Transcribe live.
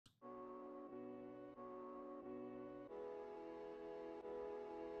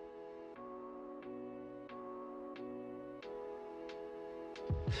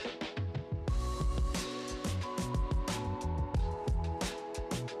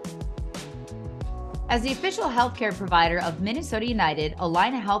As the official healthcare provider of Minnesota United,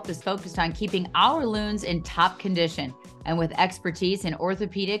 Allina Health is focused on keeping our Loons in top condition. And with expertise in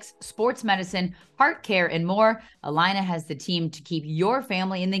orthopedics, sports medicine, heart care, and more, Allina has the team to keep your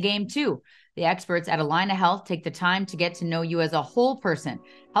family in the game too. The experts at Allina Health take the time to get to know you as a whole person,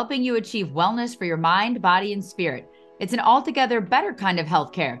 helping you achieve wellness for your mind, body, and spirit. It's an altogether better kind of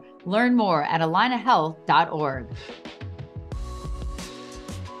healthcare. Learn more at allinahealth.org.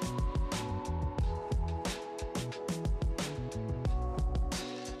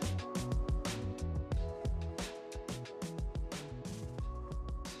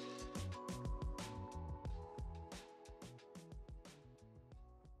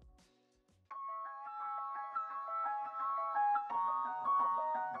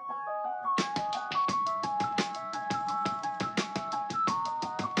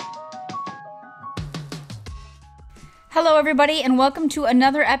 Hello, everybody, and welcome to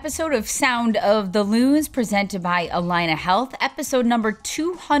another episode of Sound of the Loons, presented by Allina Health, episode number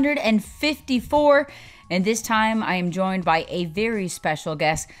 254. And this time, I am joined by a very special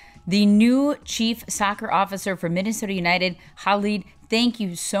guest, the new Chief Soccer Officer for Minnesota United, Khaled. Thank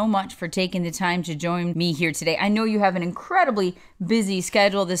you so much for taking the time to join me here today. I know you have an incredibly busy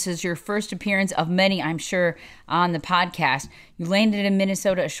schedule. This is your first appearance of many, I'm sure, on the podcast. You landed in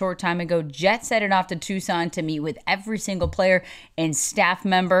Minnesota a short time ago, jet set it off to Tucson to meet with every single player and staff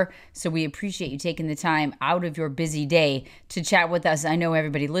member. So we appreciate you taking the time out of your busy day to chat with us. I know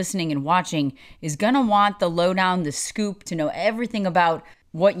everybody listening and watching is going to want the lowdown, the scoop, to know everything about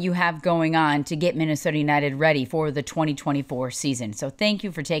what you have going on to get Minnesota United ready for the 2024 season. So thank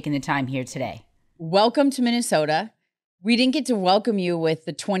you for taking the time here today. Welcome to Minnesota. We didn't get to welcome you with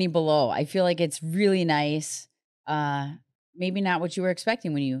the 20 below. I feel like it's really nice. Maybe not what you were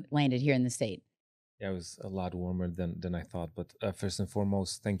expecting when you landed here in the state. Yeah, it was a lot warmer than I thought. But first and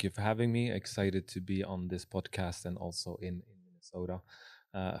foremost, thank you for having me. Excited to be on this podcast and also in Minnesota,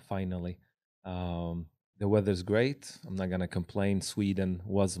 finally. The weather's great. I'm not going to complain. Sweden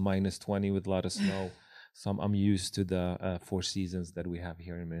was minus 20 with a lot of snow. So I'm used to the 4 seasons that we have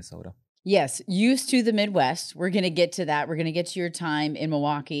here in Minnesota. Yes, used to the Midwest. We're going to get to that. We're going to get to your time in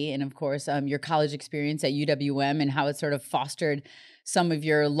Milwaukee and, of course, your college experience at UWM and how it sort of fostered some of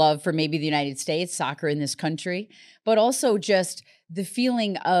your love for maybe the United States, soccer in this country, but also just the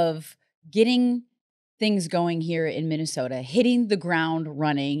feeling of getting things going here in Minnesota, hitting the ground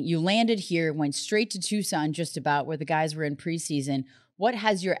running. You landed here, went straight to Tucson just about, where the guys were in preseason. What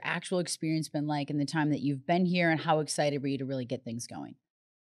has your actual experience been like in the time that you've been here, and how excited were you to really get things going?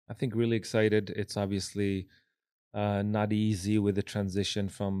 I think really excited. It's obviously not easy with the transition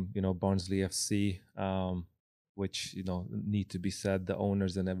from, Barnsley FC, which, need to be said. The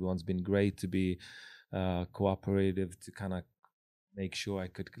owners and everyone's been great to be cooperative to kind of make sure I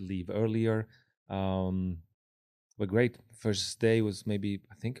could leave earlier. But great. First day was maybe,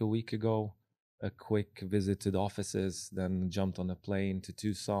 I think, a week ago. A quick visit to the offices, then jumped on a plane to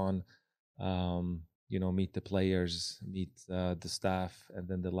Tucson. Meet the players, meet the staff, and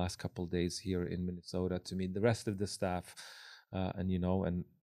then the last couple of days here in Minnesota to meet the rest of the staff, and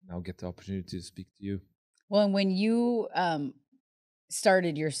now get the opportunity to speak to you. Well, and when you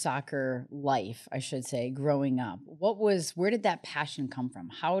started your soccer life, I should say, growing up, where did that passion come from?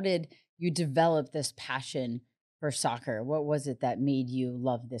 How did you develop this passion for soccer? What was it that made you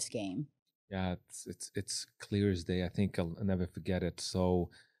love this game? Yeah, it's clear as day. I think I'll never forget it. So,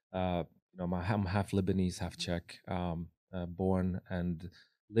 I'm half Lebanese, half Czech, born and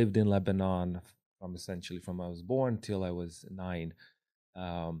lived in Lebanon from I was born till I was 9.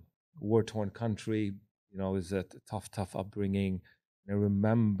 War-torn country, it was a tough upbringing. I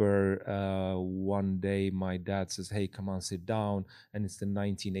remember one day my dad says, "Hey, come on, sit down," and it's the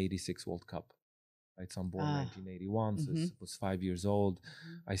 1986 World Cup. Right, so I'm born 1981, so I was 5 years old.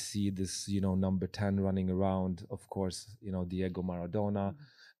 I see this, number 10 running around, of course, Diego Maradona,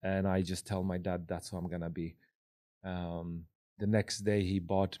 and I just tell my dad that's who I'm gonna be. The next day he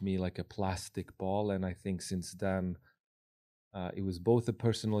bought me like a plastic ball, and I think since then it was both a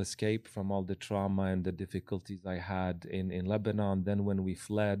personal escape from all the trauma and the difficulties I had in Lebanon. Then when we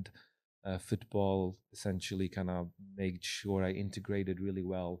fled, football essentially kind of made sure I integrated really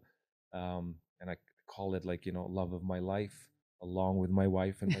well. And I call it love of my life, along with my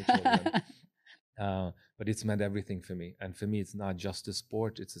wife and my children. But it's meant everything for me. And for me, it's not just a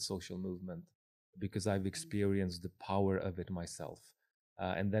sport, it's a social movement, because I've experienced the power of it myself.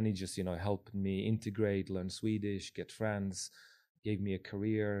 And then it just, helped me integrate, learn Swedish, get friends, gave me a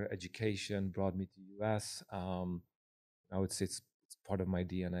career, education, brought me to US. I would say it's part of my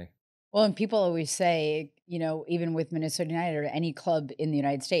DNA. Well, and people always say, even with Minnesota United or any club in the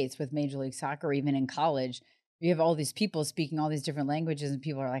United States with Major League Soccer, or even in college, you have all these people speaking all these different languages, and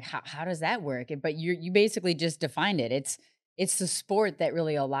people are like, "How does that work?" But you basically just defined it. It's the sport that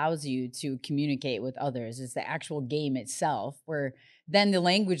really allows you to communicate with others. It's the actual game itself, where then the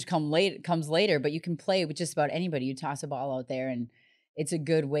language comes later, but you can play with just about anybody. You toss a ball out there, and it's a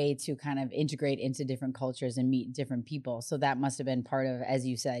good way to kind of integrate into different cultures and meet different people. So that must have been part of, as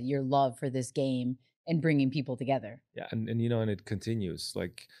you said, your love for this game and bringing people together. Yeah, and it continues.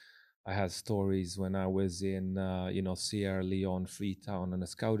 Like I had stories when I was in Sierra Leone, Freetown on a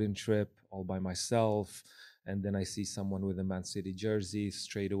scouting trip all by myself, and then I see someone with a Man City jersey.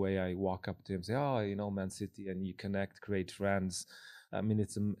 Straight away, I walk up to him, say, "Oh, Man City," and you connect, create friends. I mean,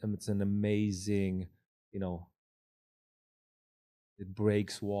 it's an amazing, you know, it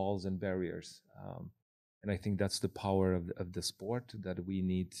breaks walls and barriers, and I think that's the power of the sport that we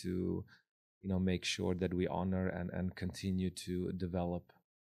need to, make sure that we honor and continue to develop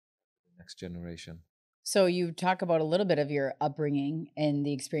the next generation. So you talk about a little bit of your upbringing and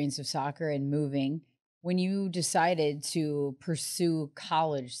the experience of soccer and moving. When you decided to pursue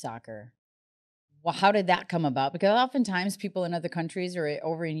college soccer, well, how did that come about? Because oftentimes people in other countries or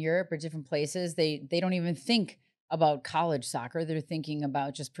over in Europe or different places, they don't even think about college soccer. They're thinking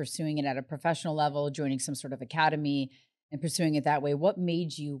about just pursuing it at a professional level, joining some sort of academy and pursuing it that way. What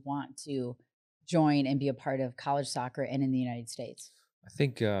made you want to join and be a part of college soccer and in the United States? I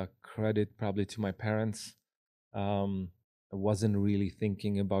think credit probably to my parents. I wasn't really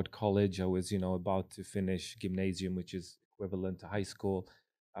thinking about college. I was, about to finish gymnasium, which is equivalent to high school.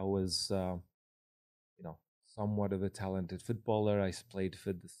 I was, somewhat of a talented footballer. Played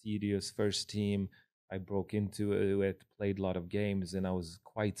for the Sirius first team. I broke into it, played a lot of games, and I was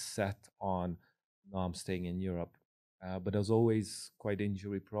quite set on, no, I'm staying in Europe. But I was always quite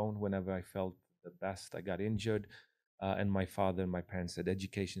injury prone. Whenever I felt the best, I got injured. And my father and my parents said,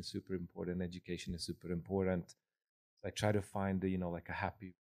 education is super important. Education is super important. So I try to find, like a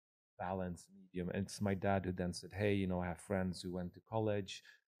happy balance medium. And it's my dad who then said, hey, I have friends who went to college.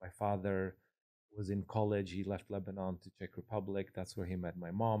 My father was in college. He left Lebanon to Czech Republic. That's where he met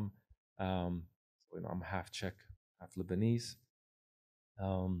my mom. So, I'm half Czech, half Lebanese.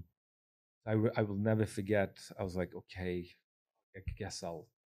 Um, I will never forget. I was like, okay, I guess I'll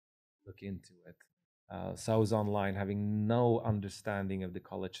look into it. So I was online having no understanding of the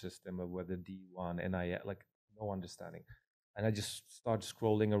college system of whether D1, NIL, like no understanding. And I just started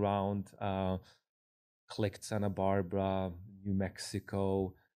scrolling around, clicked Santa Barbara, New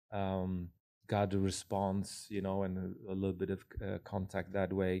Mexico, got a response, and a little bit of contact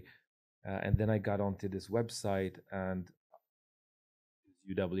that way. And then I got onto this website and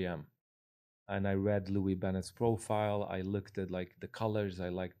UWM. And I read Louis Bennett's profile. I looked at like the colors. I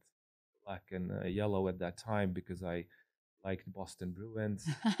liked black and yellow at that time because I liked Boston Bruins.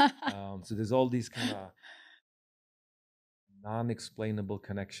 So there's all these kind of non-explainable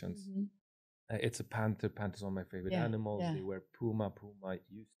connections. Mhm. It's a panther. Panthers are my favorite Yeah, animals. yeah. They wear Puma. Puma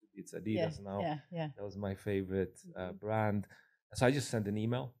used to be, it's Yeah, Adidas now. yeah, yeah. That was my favorite Mhm. brand. So I just sent an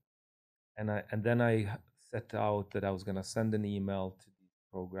email, and then I set out that I was gonna send an email to these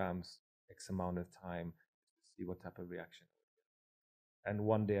programs X amount of time to see what type of reaction. And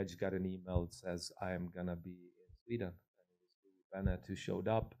one day I just got an email that says I am gonna be in Sweden. And it was Louis Bennett who showed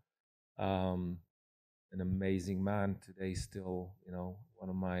up. Um, an amazing man. Today, still, one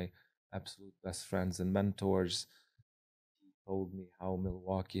of my absolute best friends and mentors. He told me how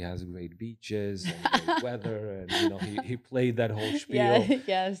Milwaukee has great beaches and great weather, and he played that whole Yeah, spiel.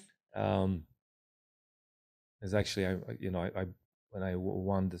 yes. Um, it's actually I when I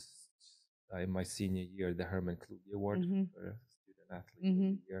won this my senior year the Herman Kluge Award Mhm, for Student Athlete of the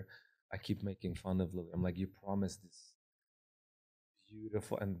mhm. Year. I keep making fun of Louis. I'm like, you promised this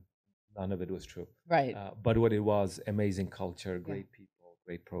beautiful, and none of it was true. Right. But what it was, amazing culture, Yeah. great people,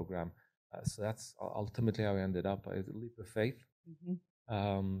 great program. So that's ultimately how I ended up. A leap of faith. Mhm.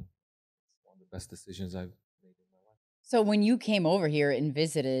 It's one of the best decisions I've made in my life. So when you came over here and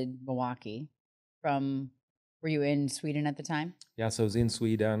visited Milwaukee from were you in Sweden at the time? Yeah, so I was in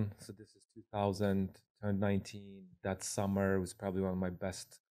Sweden. So this is 2000, turned 19. That summer was probably one of my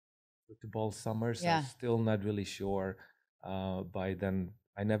best football summers. I was Yeah. still not really sure. By then,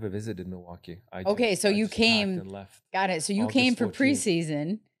 I never visited Milwaukee. Okay, so I you just packed came and left got it. So you came August for 14th.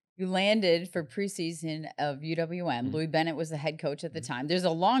 preseason You landed for preseason of UWM. Mhm. Louis Bennett was the head coach at the Mhm. time. There's a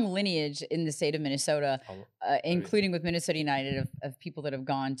long lineage in the state of Minnesota, Very. including with Minnesota United, of people that have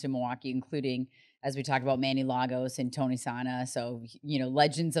gone to Milwaukee, including, as we talked about, Manny Lagos and Tony Sana. So,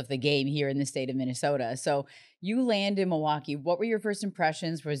 legends of the game here in the state of Minnesota. So you land in Milwaukee. What were your first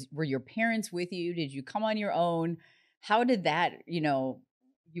impressions? Were your parents with you? Did you come on your own? How did that,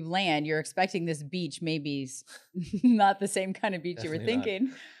 you land, you're expecting this beach, maybe not the same kind of beach you were Definitely not.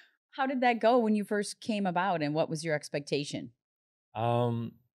 thinking. How did that go when you first came about, and what was your expectation?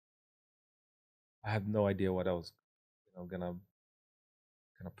 Um, I had no idea what I was, gonna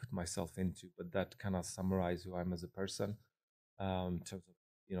kind of put myself into, but that kind of summarized who I'm as a person. In terms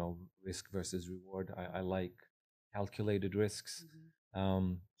of risk versus reward, I like calculated risks.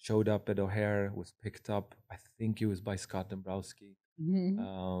 Mhm. Showed up at O'Hare, was picked up. I think it was by Scott Dombrowski. Mhm.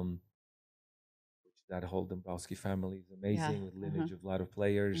 Um, which that whole Dombrowski family is Yeah. amazing with Uh-huh. lineage of a lot of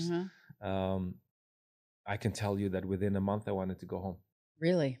players. Uh-huh. Um, I can tell you that within a month I wanted to go home.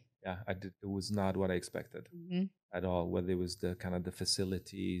 Really? Yeah, I did. It was not what I expected Mhm. at all. Whether it was the kind of the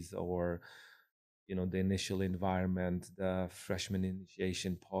facilities or the initial environment, the freshman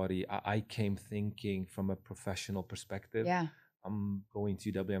initiation party. I came thinking from a professional perspective. Yeah. I'm going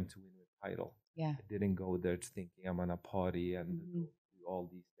to WM to win a title. Yeah. I didn't go there thinking I'm gonna party and go Mhm. do all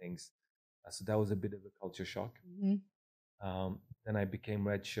these things. So that was a bit of a culture shock. Mhm. Then I became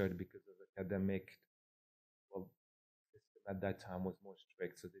redshirt because of academic. Well, system at that time was more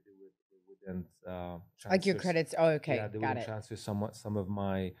strict, so they wouldn't Like your transfer. credits. Oh, Yeah, okay. they Got wouldn't it. transfer some of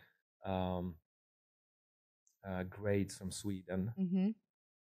my um, grades from Sweden. Mhm.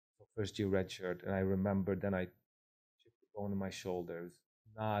 So first year redshirt, and I remember then I chipped the bone in my shoulder. It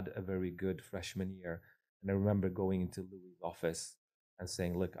was not a very good freshman year, and I remember going into Louis' office and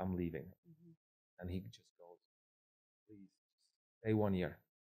saying, "Look, I'm leaving," Mhm. and he just goes, "Please, stay 1 year.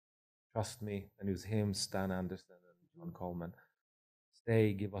 Trust me." And it was him, Stan Anderson, and John Mhm. Coleman.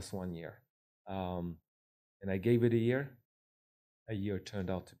 Stay, give us 1 year. And I gave it a year. A year turned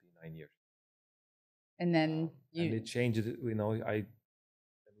out to be 9 years. And then And you it changed it.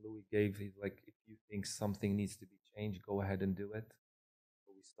 And Louis gave, he's like, if you think something needs to be changed, go ahead and do it.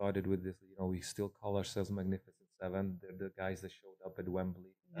 So we started with this, we still call ourselves Magnificent Seven. They're the guys that showed up at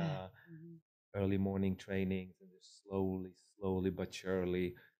Wembley, Yeah. Mhm. early morning trainings, and just slowly but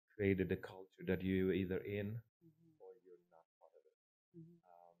surely created a culture that you're either in Mhm. or you're not part of it. Mhm.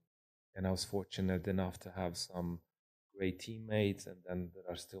 And I was fortunate enough to have some great teammates, and then that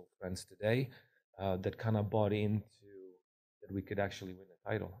are still friends today, that kind of bought into that we could actually win a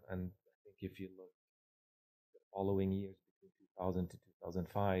title. And I think if you look the following years between 2000 to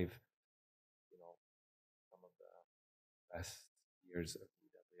 2005, you know, some of the best years of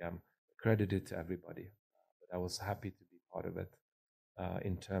UWM, credited to everybody. But I was happy to be part of it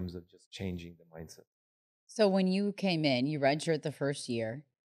in terms of just changing the mindset. So when you came in, you redshirt the first year.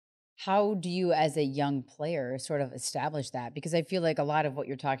 How do you, as a young player, sort of establish that? Because I feel like a lot of what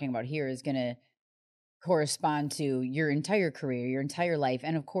you're talking about here is going to correspond to your entire career, your entire life,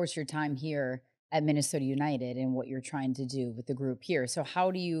 and of course, your time here at Minnesota United and what you're trying to do with the group here. So,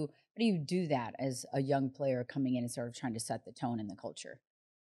 how do you do that as a young player coming in and sort of trying to set the tone and the culture?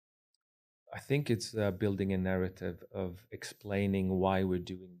 I think it's building a narrative of explaining why we're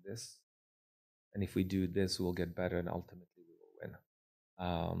doing this, and if we do this, we'll get better, and ultimately we will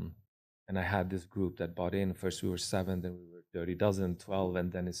win. And I had this group that bought in. First, we were seven, then we were 30 dozen, 12,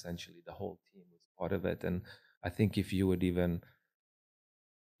 and then essentially the whole team was part of it. And I think if you would even,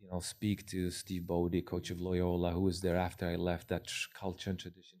 speak to Steve Bodie, coach of Loyola, who was there after I left, that culture and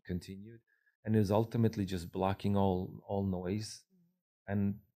tradition continued. And it was ultimately just blocking all noise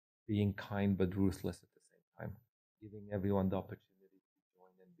and being kind but ruthless at the same time, giving everyone the opportunity to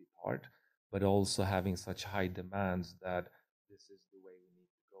join and be part, but also having such high demands that this is the way we need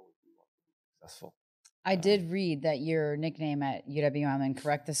to go if we want to be successful. I Um, did read that your nickname at UWM, and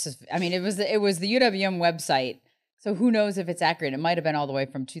correct this is, I mean, it was the UWM website, so who knows if it's accurate? It might have been all the way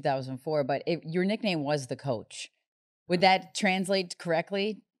from 2004, but your nickname was the coach. Would that translate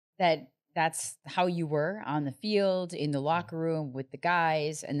correctly? That's how you were on the field, in the yeah. locker room with the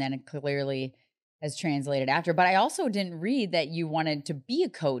guys, and then it clearly has translated after. But I also didn't read that you wanted to be a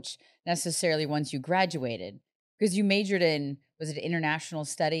coach necessarily once you graduated, because you majored in, was it international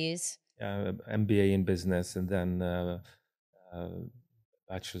studies? MBA in business, and then uh,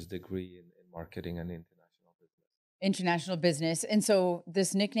 bachelor's degree in marketing and international business. International business. And so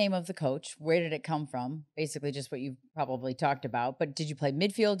this nickname of the coach, where did it come from? Basically just what you've probably talked about. But did you play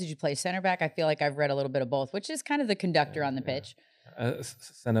midfield? Did you play center back? I feel like I've read a little bit of both, which is kind of the conductor on the Yeah. pitch.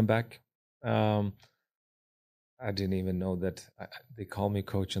 Center back. Um, I didn't even know that they call me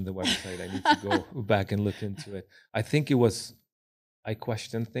coach on the website. I need to go back and look into it. I think it was, I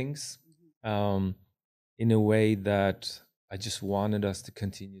questioned things um, in a way that I just wanted us to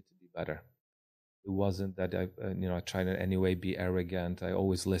continue to be better. It wasn't that I tried in any way be arrogant. I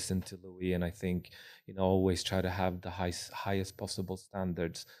always listened to Louis, and I think, always try to have the highest possible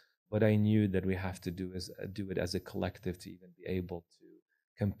standards. But I knew that we have to do it as a collective to even be able to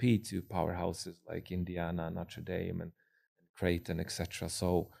compete to powerhouses like Indiana, Notre Dame, and Creighton, etc.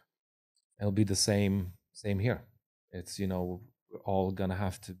 So it'll be the same here. It's we're all gonna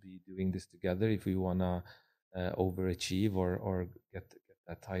have to be doing this together if we wanna overachieve or get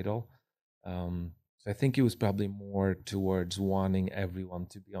that title. So I think it was probably more towards wanting everyone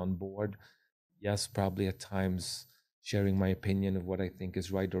to be on board. Yes, probably at times sharing my opinion of what I think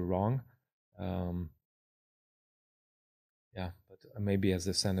is right or wrong. Um, yeah, but maybe as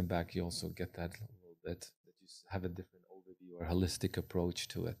a center back, you also get that a little bit, that you have a different overview or holistic approach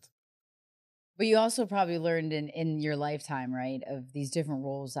to it. But you also probably learned in your lifetime, right, of these different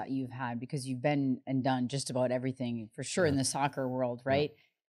roles that you've had, because you've been and done just about everything for sure in Yeah, the soccer world, yeah, right?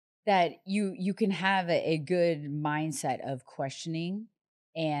 That you can have a good mindset of questioning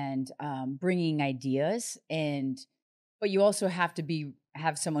and bringing ideas, and but you also have to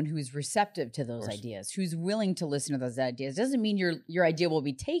have someone who's receptive to of those course. ideas, who's willing to listen to those ideas. Doesn't mean your idea will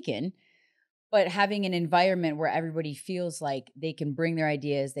be taken, but having an environment where everybody feels like they can bring their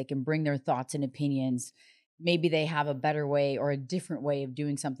ideas, they can bring their thoughts and opinions. Maybe they have a better way or a different way of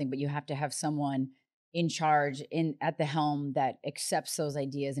doing something, but you have to have someone in charge, in at the helm, that accepts those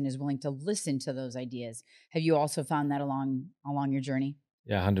ideas and is willing to listen to those ideas. Have you also found that along your journey?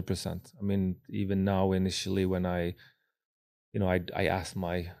 Yeah, 100%. I mean, even now, initially, when I asked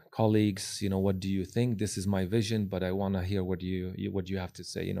my colleagues, what do you think? This is my vision, but I want to hear what you have to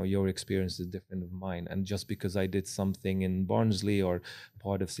say. Your experience is different of mine. And just because I did something in Barnsley or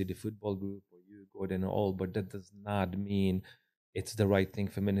part of City Football Group or you, Gordon, or all, but that does not mean it's the right thing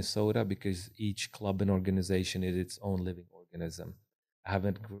for Minnesota, because each club and organization is its own living organism. I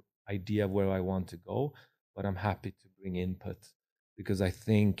haven't idea of where I want to go, but I'm happy to bring input, because I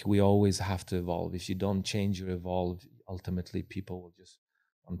think we always have to evolve. If you don't change or evolve, ultimately people will just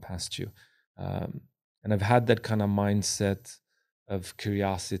run past you. Um, and I've had that kind of mindset of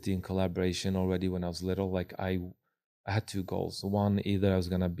curiosity and collaboration already when I was little. Like I had two goals. One, either I was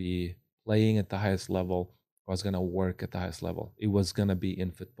gonna be playing at the highest level, or I was gonna work at the highest level. It was gonna be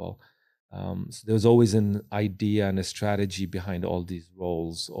in football. So there was always an idea and a strategy behind all these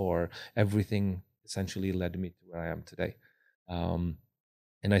roles, or everything essentially led me to where I am today. Um,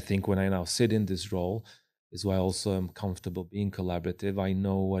 and I think when I now sit in this role is why I also am comfortable being collaborative. I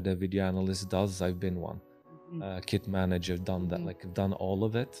know what a video analyst does. I've been one. Mhm. Kit manager, done that. Mhm. Like I've done all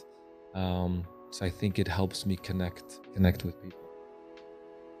of it. So I think it helps me connect with people.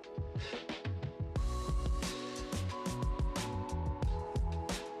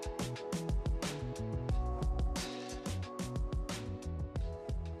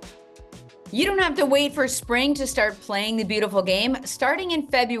 You don't have to wait for spring to start playing the beautiful game. Starting in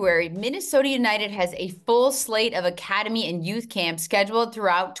February, Minnesota United has a full slate of academy and youth camps scheduled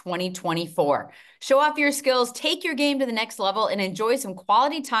throughout 2024. Show off your skills, take your game to the next level, and enjoy some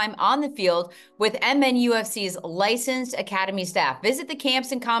quality time on the field with MNUFC's licensed academy staff. Visit the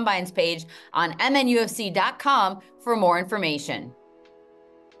Camps and Combines page on MNUFC.com for more information.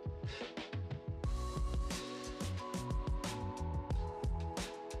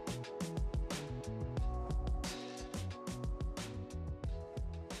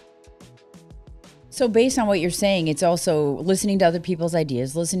 So based on what you're saying, it's also listening to other people's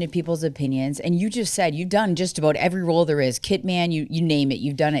ideas, listening to people's opinions. And you just said you've done just about every role there is. Kit man, you name it,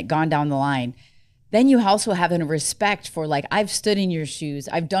 you've done it, gone down the line. Then you also have a respect for, like, I've stood in your shoes,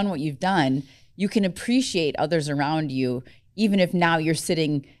 I've done what you've done. You can appreciate others around you, even if now you're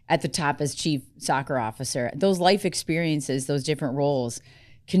sitting at the top as chief soccer officer. Those life experiences, those different roles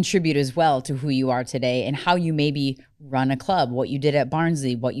contribute as well to who you are today and how you maybe run a club, what you did at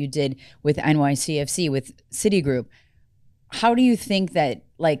Barnsley, what you did with NYCFC, with Citigroup. How do you think that,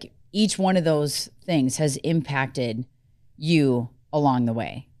 like, each one of those things has impacted you along the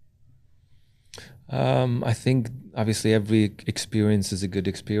way? I think obviously every experience is a good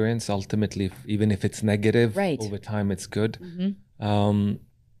experience. Ultimately, even if it's negative, Right. over time it's good. Mm-hmm.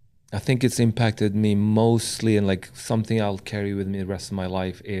 I think it's impacted me mostly, and like something I'll carry with me the rest of my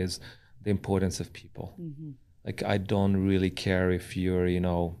life is the importance of people. Mm-hmm. Like I don't really care if you're,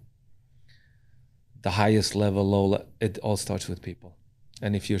 the highest level, it all starts with people.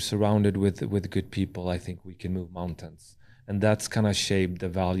 And if you're surrounded with good people, I think we can move mountains. And that's kind of shaped the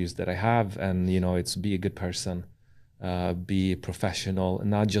values that I have. And, it's be a good person, be professional,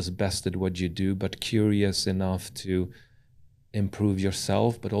 not just best at what you do, but curious enough to improve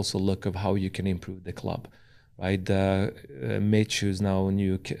yourself, but also look of how you can improve the club, right? Mitch, who's now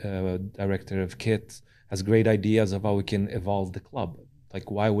new director of KIT, has great ideas of how we can evolve the club. Like,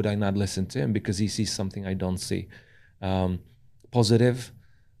 why would I not listen to him? Because he sees something I don't see. Positive.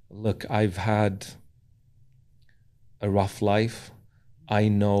 Look, I've had a rough life. I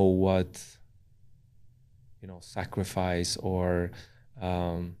know what, sacrifice or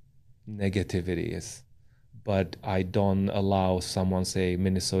negativity is. But I don't allow someone say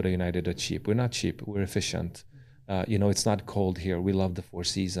Minnesota United are cheap. We're not cheap. We're efficient. It's not cold here. We love the Four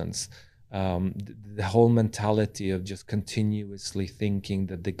Seasons. The whole mentality of just continuously thinking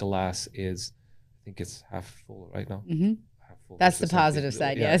that the glass is, I think it's half full right now. Mm-hmm. Half full. That's the positive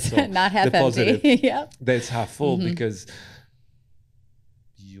side, yeah, yes. so not half empty. Yeah. That's half full, because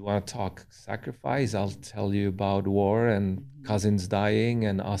you want to talk sacrifice, I'll tell you about war and cousins dying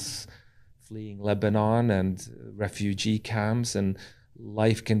and us fleeing Lebanon and refugee camps, and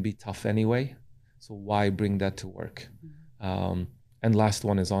life can be tough anyway. So why bring that to work? And last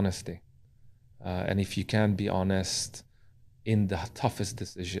one is honesty. And if you can't be honest in the toughest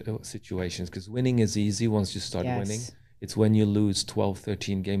situations, because winning is easy once you start winning. It's when you lose 12,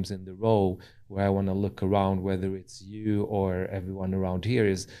 13 games in the row where I want to look around, whether it's you or everyone around here,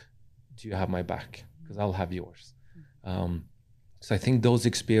 is, do you have my back? Because I'll have yours. So I think those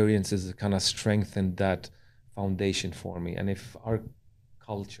experiences kind of strengthened that foundation for me. And if our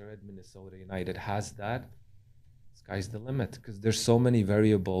culture at Minnesota United has that, sky's the limit, because there's so many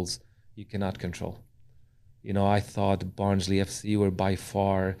variables you cannot control. I thought Barnsley FC were by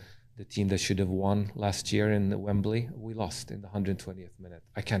far the team that should have won last year in Wembley. We lost in the 120th minute.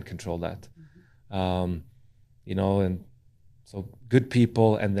 I can't control that. And so good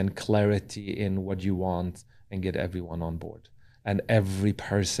people, and then clarity in what you want, and get everyone on board. And every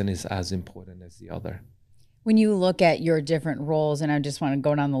person is as important as the other. When you look at your different roles, and I just want to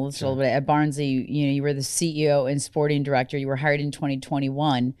go down the list a little bit, at Barnsley, you were the CEO and sporting director. You were hired in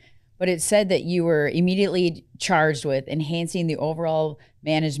 2021, but it said that you were immediately charged with enhancing the overall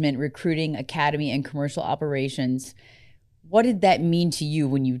management, recruiting, academy, and commercial operations. What did that mean to you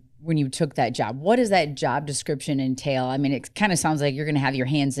when you took that job? What does that job description entail? I mean, it kind of sounds like you're going to have your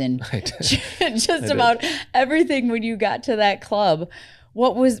hands in just about everything when you got to that club.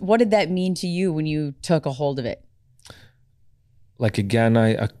 What did that mean to you when you took a hold of it? Like, again,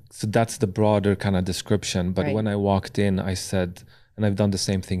 so that's the broader kind of description. But when I walked in, I said, and I've done the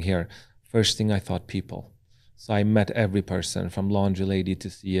same thing here. First thing I thought, people. So I met every person from laundry lady to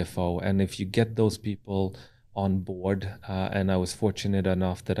CFO. And if you get those people on board, and I was fortunate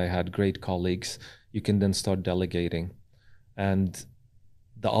enough that I had great colleagues, you can then start delegating. And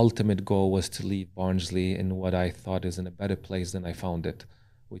the ultimate goal was to leave Barnsley in what I thought is in a better place than I found it,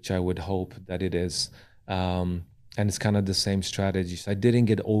 which I would hope that it is. And it's kind of the same strategy. So I didn't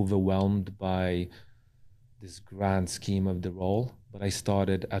get overwhelmed by this grand scheme of the role, but I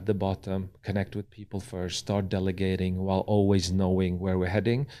started at the bottom, connect with people first, start delegating while always knowing where we're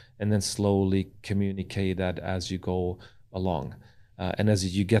heading, and then slowly communicate that as you go along. And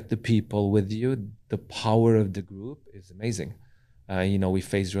as you get the people with you, the power of the group is amazing. We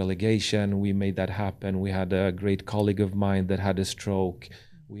faced relegation. We made that happen. We had a great colleague of mine that had a stroke.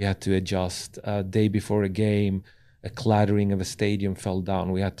 We had to adjust. A day before a game, a clattering of a stadium fell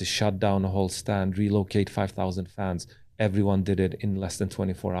down. We had to shut down a whole stand, relocate 5,000 fans. Everyone did it in less than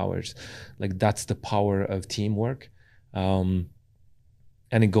 24 hours. Like, that's the power of teamwork. And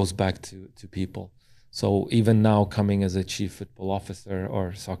it goes back to people. So even now, coming as a chief football officer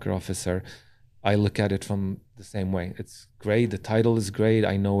or soccer officer, I look at it from the same way. It's great. The title is great.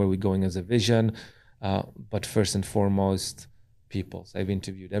 I know where we're going as a vision. But first and foremost, people. So I've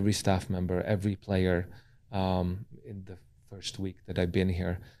interviewed every staff member, every player in the first week that I've been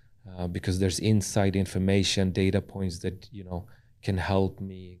here, because there's inside information, data points that, can help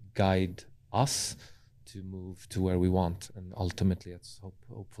me guide us to move to where we want. And ultimately, it's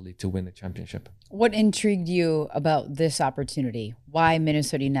hopefully to win a championship. What intrigued you about this opportunity? Why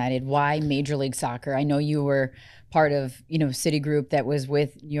Minnesota United? Why Major League Soccer? I know you were part of, Citigroup that was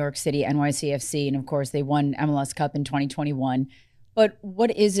with New York City, NYCFC, and of course they won MLS Cup in 2021. But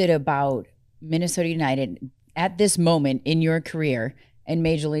what is it about Minnesota United at this moment in your career and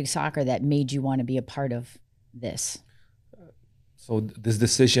Major League Soccer that made you want to be a part of this? So this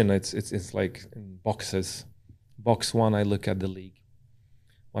decision, it's like in boxes. Box one, I look at the league,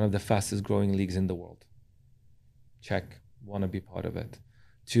 one of the fastest growing leagues in the world. Check, want to be part of it.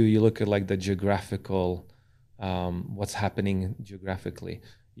 Two, you look at like the geographical what's happening geographically.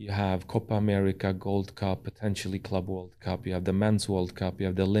 You have Copa America, Gold Cup, potentially Club World Cup. You have the Men's World Cup. You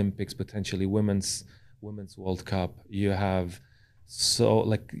have the Olympics, potentially Women's World Cup. You have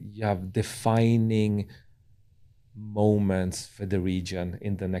defining moments for the region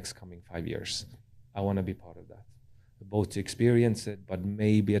in the next coming 5 years. I want to be part of that, both to experience it, but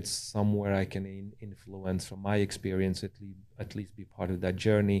maybe it's somewhere I can influence from my experience, at least be part of that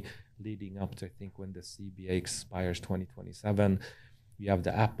journey leading up to, I think, when the CBA expires 2027. You have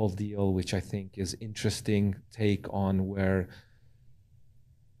the Apple deal, which I think is interesting take on where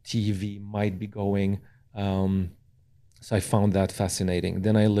TV might be going. So I found that fascinating.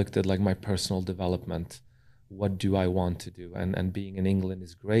 Then I looked at like my personal development. What do I want to do? And being in England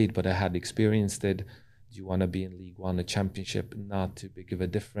is great, but I had experienced it. Do you want to be in League One, a championship? Not too big of a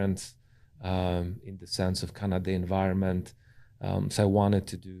difference in the sense of kind of the environment. So I wanted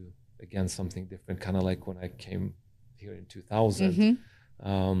to do, again, something different, kind of like when I came here in 2000.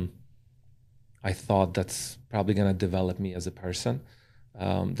 I thought that's probably going to develop me as a person.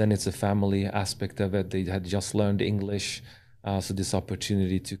 Then it's a family aspect of it. They had just learned English. So this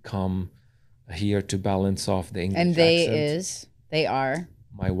opportunity to come here to balance off the English accent. They are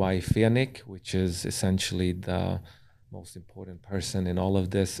my wife Yannick, which is essentially the most important person in all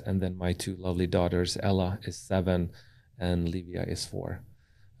of this, and then my two lovely daughters. Ella is 7 and Livia is 4.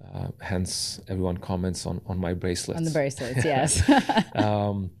 Hence everyone comments on my bracelets. On the bracelets, yes.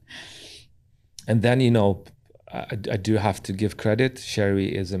 And then, I do have to give credit.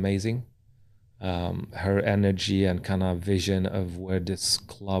 Sherry is amazing. Her energy and kind of vision of where this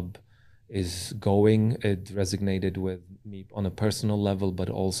club is going, it resonated with me on a personal level, but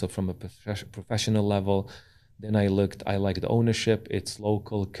also from a professional level. Then I liked ownership. It's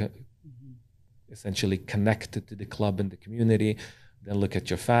local, essentially connected to the club and the community. Then look at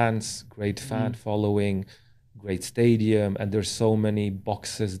your fans, great fan following, great stadium. And there's so many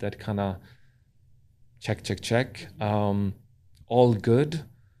boxes that kind of check. All good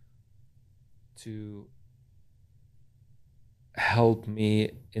to help me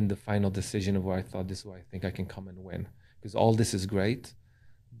in the final decision of where I thought this is where I think I can come and win. Because all this is great,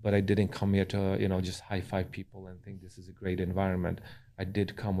 but I didn't come here to, just high five people and think this is a great environment. I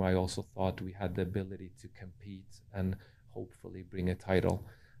did come where I also thought we had the ability to compete and hopefully bring a title.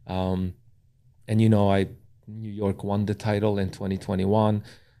 And New York won the title in 2021.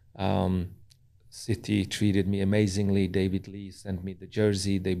 City treated me amazingly. David Lee sent me the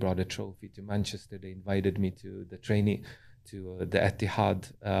jersey. They brought a trophy to Manchester. They invited me to the training, to the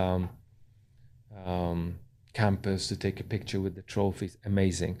Etihad campus to take a picture with the trophies.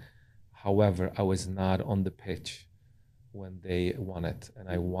 Amazing. However, I was not on the pitch when they won it, and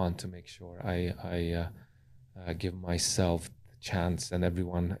I want to make sure I give myself the chance and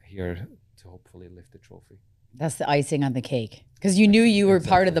everyone here to hopefully lift the trophy. That's the icing on the cake, because you knew you were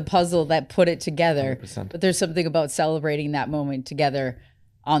part of the puzzle that put it together. 100%. But there's something about celebrating that moment together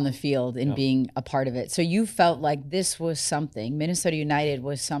on the field and being a part of it. So you felt like this was something, Minnesota United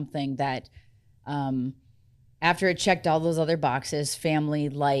was something that after it checked all those other boxes, family,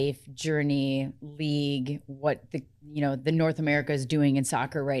 life, journey, league, what the North America is doing in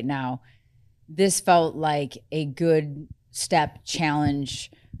soccer right now, this felt like a good step,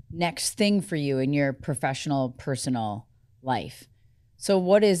 challenge, next thing for you in your professional, personal life. So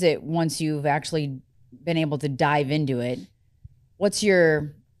what is it once you've actually been able to dive into it? What's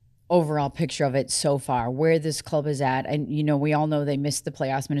your overall picture of it so far, where this club is at? And, we all know they missed the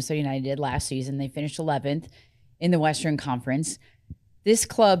playoffs. Minnesota United did last season. They finished 11th in the Western Conference. This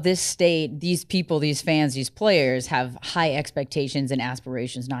club, this state, these people, these fans, these players have high expectations and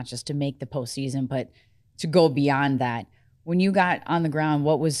aspirations, not just to make the postseason, but to go beyond that. When you got on the ground,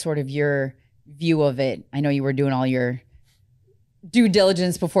 what was sort of your view of it? I know you were doing all your due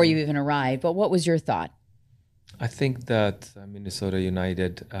diligence before you even arrived, but what was your thought? I think that Minnesota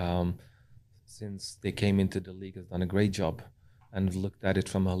United, since they came into the league, has done a great job and looked at it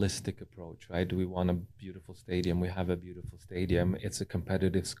from a holistic approach, right? We want a beautiful stadium. We have a beautiful stadium. It's a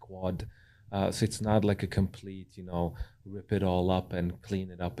competitive squad. So it's not like a complete, rip it all up and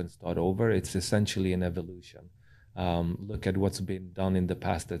clean it up and start over. It's essentially an evolution. Look at what's been done in the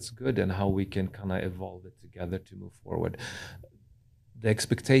past that's good and how we can kind of evolve it together to move forward. The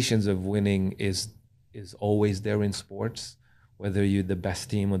expectations of winning is always there in sports. Whether you're the best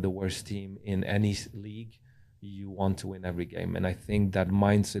team or the worst team in any league, you want to win every game. And I think that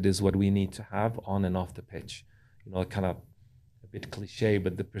mindset is what we need to have on and off the pitch. Kind of a bit cliche,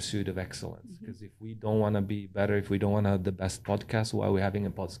 but the pursuit of excellence. Because if we don't want to be better, if we don't want to have the best podcast, why are we having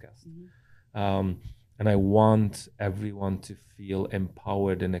a podcast? And I want everyone to feel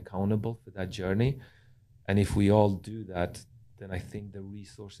empowered and accountable for that journey. And if we all do that, then I think the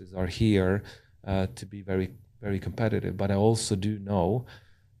resources are here to be very, very competitive. But I also do know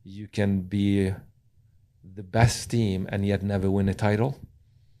you can be the best team and yet never win a title.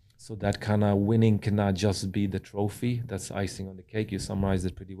 So that kind of winning cannot just be the trophy. That's icing on the cake. You summarized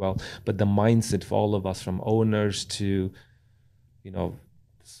it pretty well. But the mindset for all of us, from owners to, the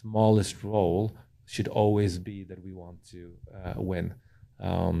smallest role, should always be that we want to win.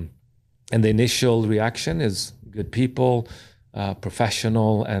 And the initial reaction is good people,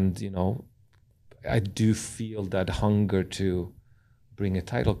 professional, and I do feel that hunger to bring a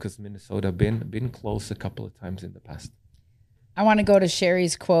title, because Minnesota been close a couple of times in the past. I want to go to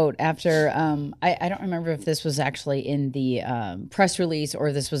Sherry's quote after, I don't remember if this was actually in the press release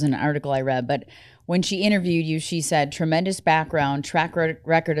or this was an article I read, but when she interviewed you, she said, tremendous background, track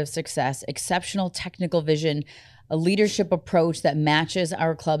record of success, exceptional technical vision, a leadership approach that matches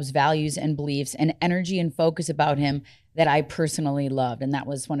our club's values and beliefs, and energy and focus about him that I personally loved. And that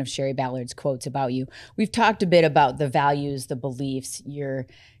was one of Sherry Ballard's quotes about you. We've talked a bit about the values, the beliefs. You're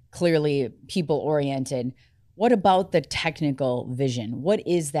clearly people-oriented. What about the technical vision? What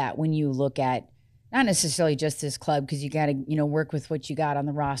is that when you look at not necessarily just this club, because you got to work with what you got on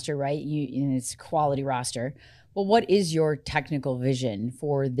the roster, right? It's a quality roster. But what is your technical vision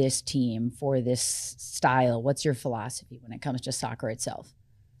for this team, for this style? What's your philosophy when it comes to soccer itself?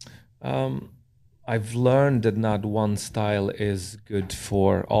 I've learned that not one style is good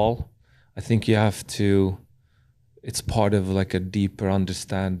for all. I think you have to, it's part of like a deeper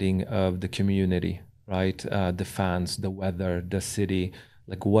understanding of the community, right? The fans, the weather, the city,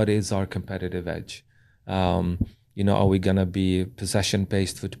 like what is our competitive edge? Are we gonna be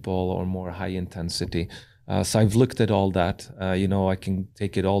possession-based football or more high intensity? So I've looked at all that. I can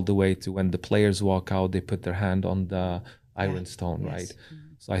take it all the way to when the players walk out, they put their hand on the iron stone, yes. Right? Mm-hmm.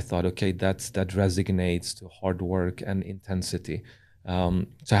 So I thought, okay, that resonates to hard work and intensity. So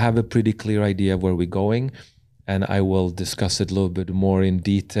I have a pretty clear idea of where we're going, and I will discuss it a little bit more in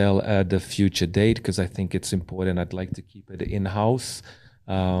detail at a future date, because I think it's important. I'd like to keep it in-house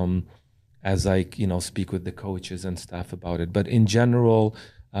as I, speak with the coaches and staff about it. But in general,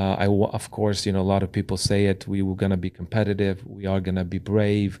 of course, a lot of people say it, we were going to be competitive. We are going to be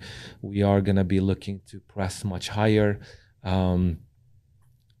brave. We are going to be looking to press much higher.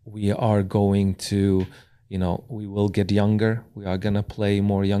 We are going to, we will get younger. We are going to play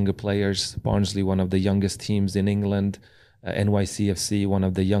more younger players. Barnsley, one of the youngest teams in England. NYCFC, one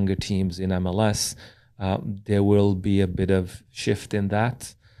of the younger teams in MLS. There will be a bit of shift in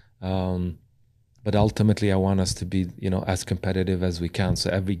that. But ultimately, I want us to be, as competitive as we can. So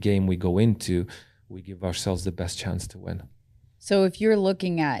every game we go into, we give ourselves the best chance to win. So if you're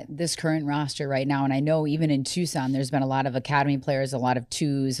looking at this current roster right now, and I know even in Tucson, there's been a lot of academy players, a lot of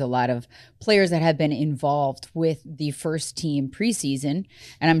twos, a lot of players that have been involved with the first team preseason,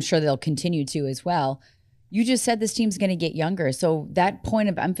 and I'm sure they'll continue to as well. You just said this team's going to get younger. So that point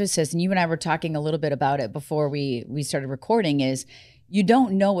of emphasis, and you and I were talking a little bit about it before we started recording, is you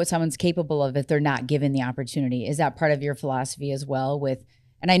don't know what someone's capable of if they're not given the opportunity. Is that part of your philosophy as well with?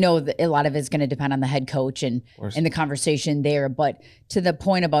 And I know that a lot of it's going to depend on the head coach and the conversation there. But to the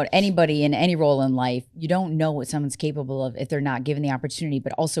point about anybody in any role in life, you don't know what someone's capable of if they're not given the opportunity,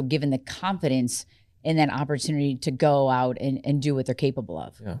 but also given the confidence in that opportunity to go out and do what they're capable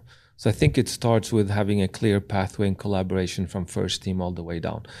of. Yeah. So I think it starts with having a clear pathway and collaboration from first team all the way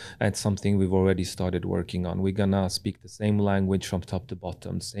down. That's something we've already started working on. We're going to speak the same language from top to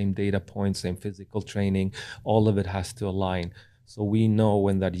bottom, same data points, same physical training. All of it has to align. So we know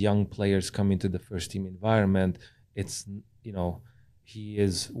when that young players come into the first team environment, it's, he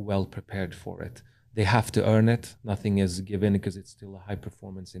is well prepared for it. They have to earn it. Nothing is given because it's still a high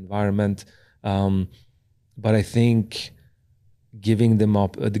performance environment. But I think giving them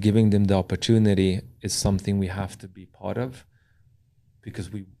the opportunity is something we have to be part of,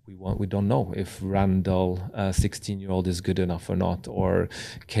 because we don't know if Randall, 16-year-old, is good enough or not, or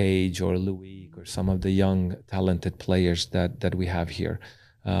Cage or Louis or some of the young talented players that we have here.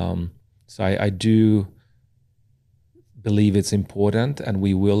 So I do believe it's important, and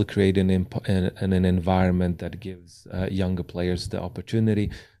we will create an environment that gives younger players the opportunity.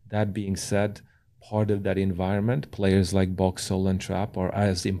 That being said, part of that environment, players like Boxall and Trapp are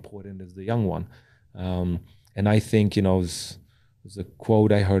as important as the young one. And I think, there's a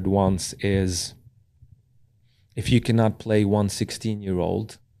quote I heard once is, if you cannot play one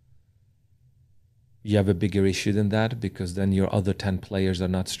 16-year-old, you have a bigger issue than that, because then your other 10 players are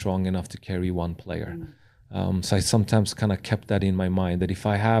not strong enough to carry one player. So I sometimes kind of kept that in my mind, that if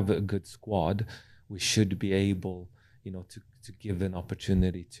I have a good squad, we should be able, to give an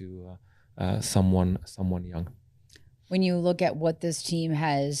opportunity to someone young. When you look at what this team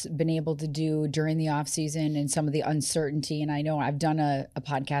has been able to do during the offseason and some of the uncertainty, and I know I've done a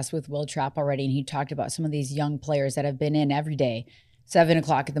podcast with Will Trapp already, and he talked about some of these young players that have been in every day, 7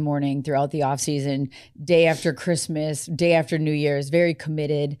 o'clock in the morning throughout the offseason, day after Christmas, day after New Year's, very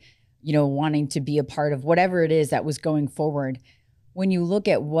committed, wanting to be a part of whatever it is that was going forward. When you look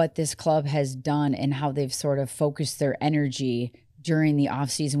at what this club has done and how they've sort of focused their energy during the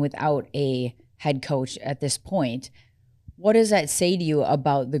offseason without a head coach at this point, what does that say to you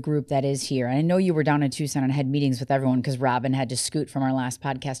about the group that is here? And I know you were down in Tucson and had meetings with everyone because Robin had to scoot from our last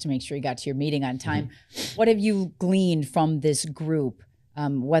podcast to make sure you got to your meeting on time. Mm-hmm. What have you gleaned from this group,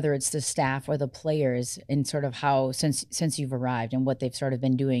 whether it's the staff or the players, and sort of how since you've arrived and what they've sort of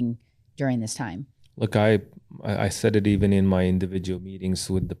been doing during this time? Look, I said it even in my individual meetings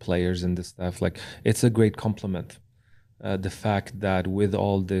with the players and the staff. Like, it's a great compliment. The fact that with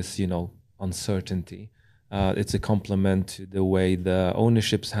all this, uncertainty, it's a compliment to the way the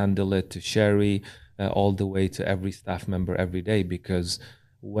ownerships handle it, to Sherry, all the way to every staff member every day. Because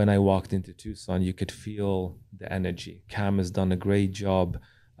when I walked into Tucson, you could feel the energy. Cam has done a great job,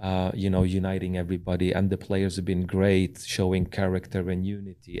 uniting everybody, and the players have been great, showing character and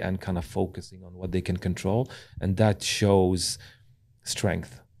unity and kind of focusing on what they can control, and that shows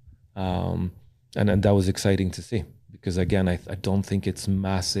strength. And that was exciting to see, because again, I don't think it's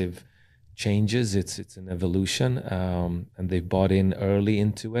massive changes. It's an evolution, and they bought in early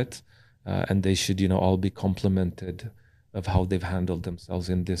into it, and they should all be complimented of how they've handled themselves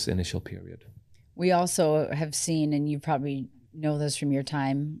in this initial period. We also have seen, and you probably know this from your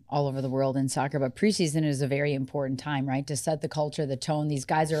time all over the world in soccer, but preseason is a very important time, right? To set the culture, the tone. These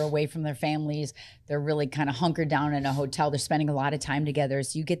guys are away from their families. They're really kind of hunkered down in a hotel. They're spending a lot of time together.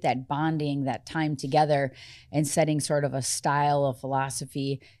 So you get that bonding, that time together, and setting sort of a style, a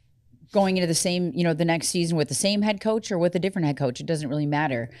philosophy, going into the same, the next season with the same head coach or with a different head coach. It doesn't really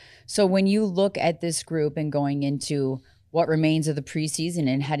matter. So when you look at this group and going into what remains of the preseason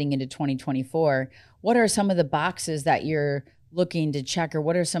and heading into 2024, what are some of the boxes that you're looking to check, or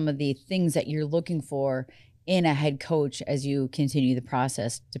what are some of the things that you're looking for in a head coach as you continue the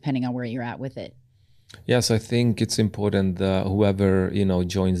process, depending on where you're at with it? Yes, I think it's important that whoever,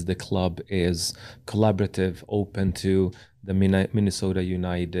 joins the club is collaborative, open to the Minnesota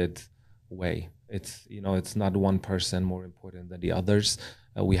United way. It's not one person more important than the others.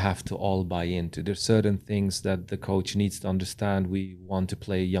 We have to all buy into. There's certain things that the coach needs to understand. We want to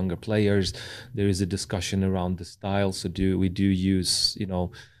play younger players. There is a discussion around the style. So we do use,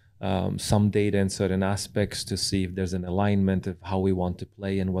 some data in certain aspects to see if there's an alignment of how we want to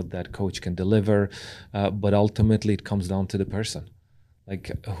play and what that coach can deliver. But ultimately, it comes down to the person.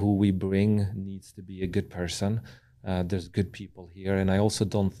 Like, who we bring needs to be a good person. There's good people here. And I also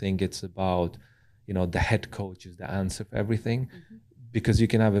don't think it's about, the head coach is the answer for everything. Mm-hmm. Because you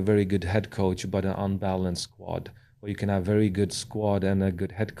can have a very good head coach, but an unbalanced squad. Or you can have a very good squad and a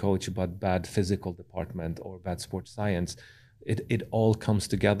good head coach, but bad physical department or bad sports science. It all comes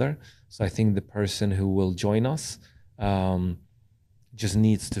together. So I think the person who will join us just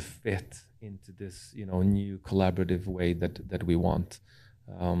needs to fit into this, new collaborative way that we want.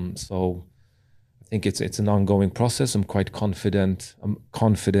 So I think it's an ongoing process. I'm quite confident. I'm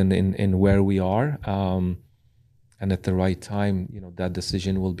confident in where we are. And at the right time, that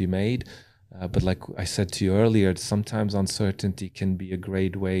decision will be made. But like I said to you earlier, sometimes uncertainty can be a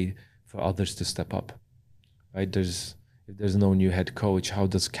great way for others to step up, right? If there's no new head coach, how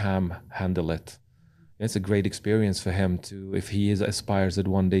does Cam handle it? It's a great experience for him if he aspires at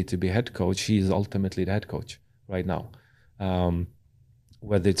one day to be head coach, he is ultimately the head coach right now.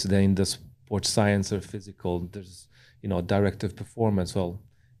 Whether it's in the sports science or physical, there's, director of performance. Well,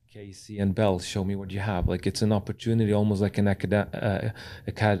 Casey and Bell, show me what you have. Like, it's an opportunity, almost like an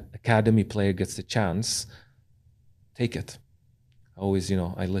academy player gets the chance. Take it. Always,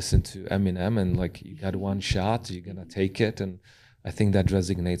 I listen to Eminem, and like, you got one shot, you're gonna take it, and I think that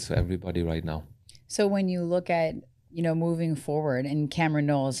resonates for everybody right now. So when you look at, moving forward, and Cameron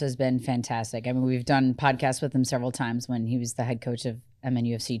Knowles has been fantastic. I mean, we've done podcasts with him several times when he was the head coach of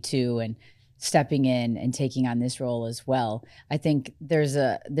MNUFC 2 and stepping in and taking on this role as well. I think there's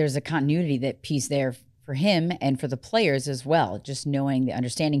a continuity that piece there for him and for the players as well. Just knowing the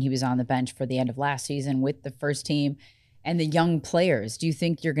understanding he was on the bench for the end of last season with the first team and the young players. Do you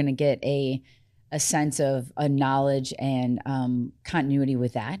think you're going to get a sense of a knowledge and continuity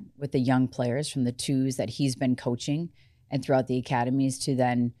with that, with the young players from the twos that he's been coaching and throughout the academies to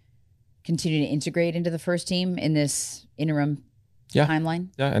then continue to integrate into the first team in this interim timeline?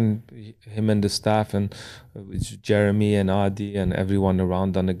 Yeah, and him and the staff and Jeremy and Adi and everyone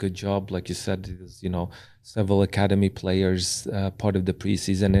around done a good job. Like you said, there's, several academy players part of the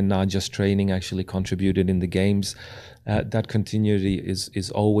preseason and not just training actually contributed in the games. That continuity is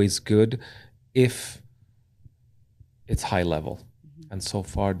always good if it's high level. And so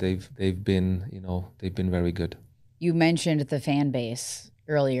far they've been very good. You mentioned the fan base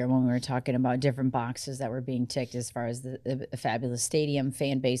earlier when we were talking about different boxes that were being ticked as far as the fabulous stadium,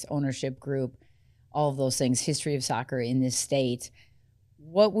 fan base, ownership group, all of those things, history of soccer in this state.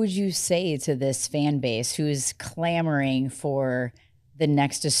 What would you say to this fan base who's clamoring for the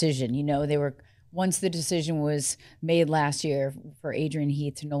next decision? They were, once the decision was made last year for Adrian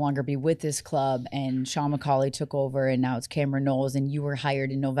Heath to no longer be with this club and Sean McCauley took over and now it's Cameron Knowles and you were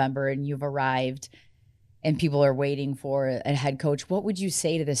hired in November and you've arrived and people are waiting for a head coach. What would you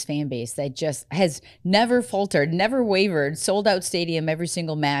say to this fan base that just has never faltered, never wavered, sold out stadium every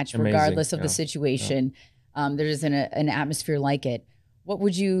single match, regardless of the situation? There isn't an atmosphere like it. What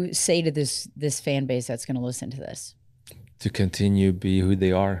would you say to this fan base that's going to listen to this? To continue be who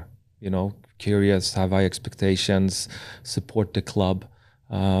they are, curious, have high expectations, support the club.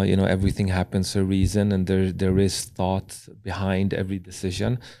 Everything happens for a reason, and there is thought behind every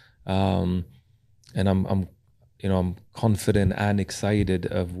decision. And I'm confident and excited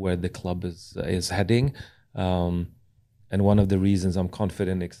of where the club is heading. And one of the reasons I'm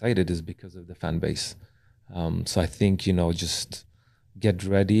confident and excited is because of the fan base. So I think, just get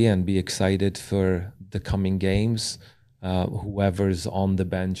ready and be excited for the coming games. Whoever's on the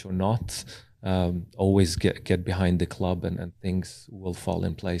bench or not, always get behind the club and things will fall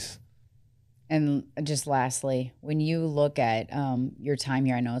in place. And just lastly, when you look at your time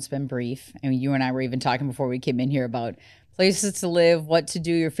here, I know it's been brief. I mean, you and I were even talking before we came in here about places to live, what to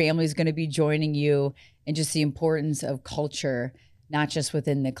do. Your family's going to be joining you, and just the importance of culture, not just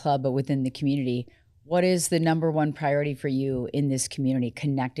within the club, but within the community. What is the number one priority for you in this community,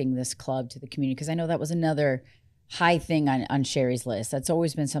 connecting this club to the community? Because I know that was another high thing on Sherry's list. That's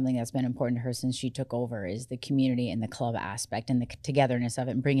always been something that's been important to her since she took over, is the community and the club aspect and the togetherness of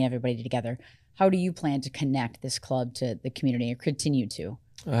it and bringing everybody together. How do you plan to connect this club to the community or continue to?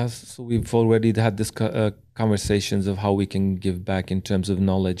 So we've already had this conversations of how we can give back in terms of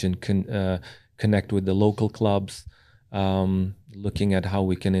knowledge and connect with the local clubs, looking at how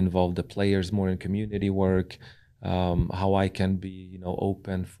we can involve the players more in community work, how I can be,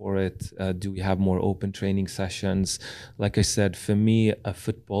 open for it. Do we have more open training sessions? Like I said, for me, a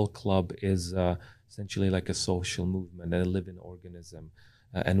football club is essentially like a social movement, a living organism.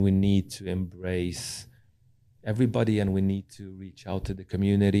 And we need to embrace everybody and we need to reach out to the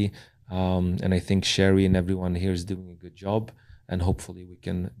community. And I think Sherry and everyone here is doing a good job. And hopefully we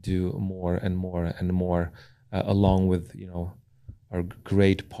can do more and more and more along with, our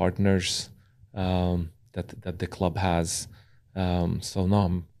great partners that the club has. So now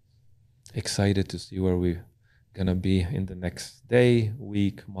I'm excited to see where we're gonna be in the next day,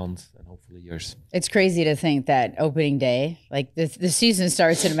 week, month, and hopefully years. It's crazy to think that opening day, like the season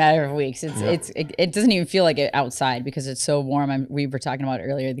starts in a matter of weeks. It doesn't even feel like it outside because it's so warm. We were talking about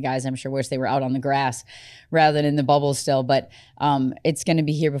earlier, the guys I'm sure wish they were out on the grass rather than in the bubble still, but it's going to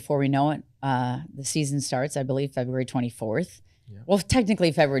be here before we know it. The season starts, I believe, February 24th. Yeah. Well,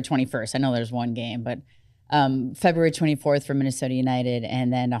 technically February 21st. I know there's one game, but February 24th for Minnesota United,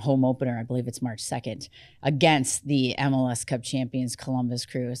 and then a home opener, I believe it's March 2nd, against the MLS Cup champions Columbus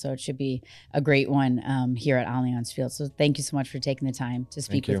Crew. So it should be a great one here at Allianz Field. So thank you so much for taking the time to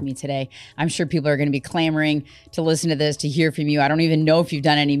speak with me today. I'm sure people are going to be clamoring to listen to this, to hear from you. I don't even know if you've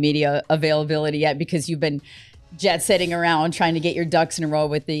done any media availability yet because you've been jet setting around trying to get your ducks in a row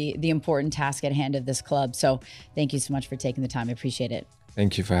with the important task at hand of this club. So thank you so much for taking the time. I appreciate it.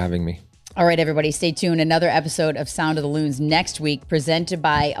 Thank you for having me. All right, everybody, stay tuned. Another episode of Sound of the Loons next week, presented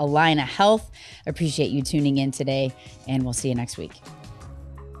by Allina Health. I appreciate you tuning in today, and we'll see you next week.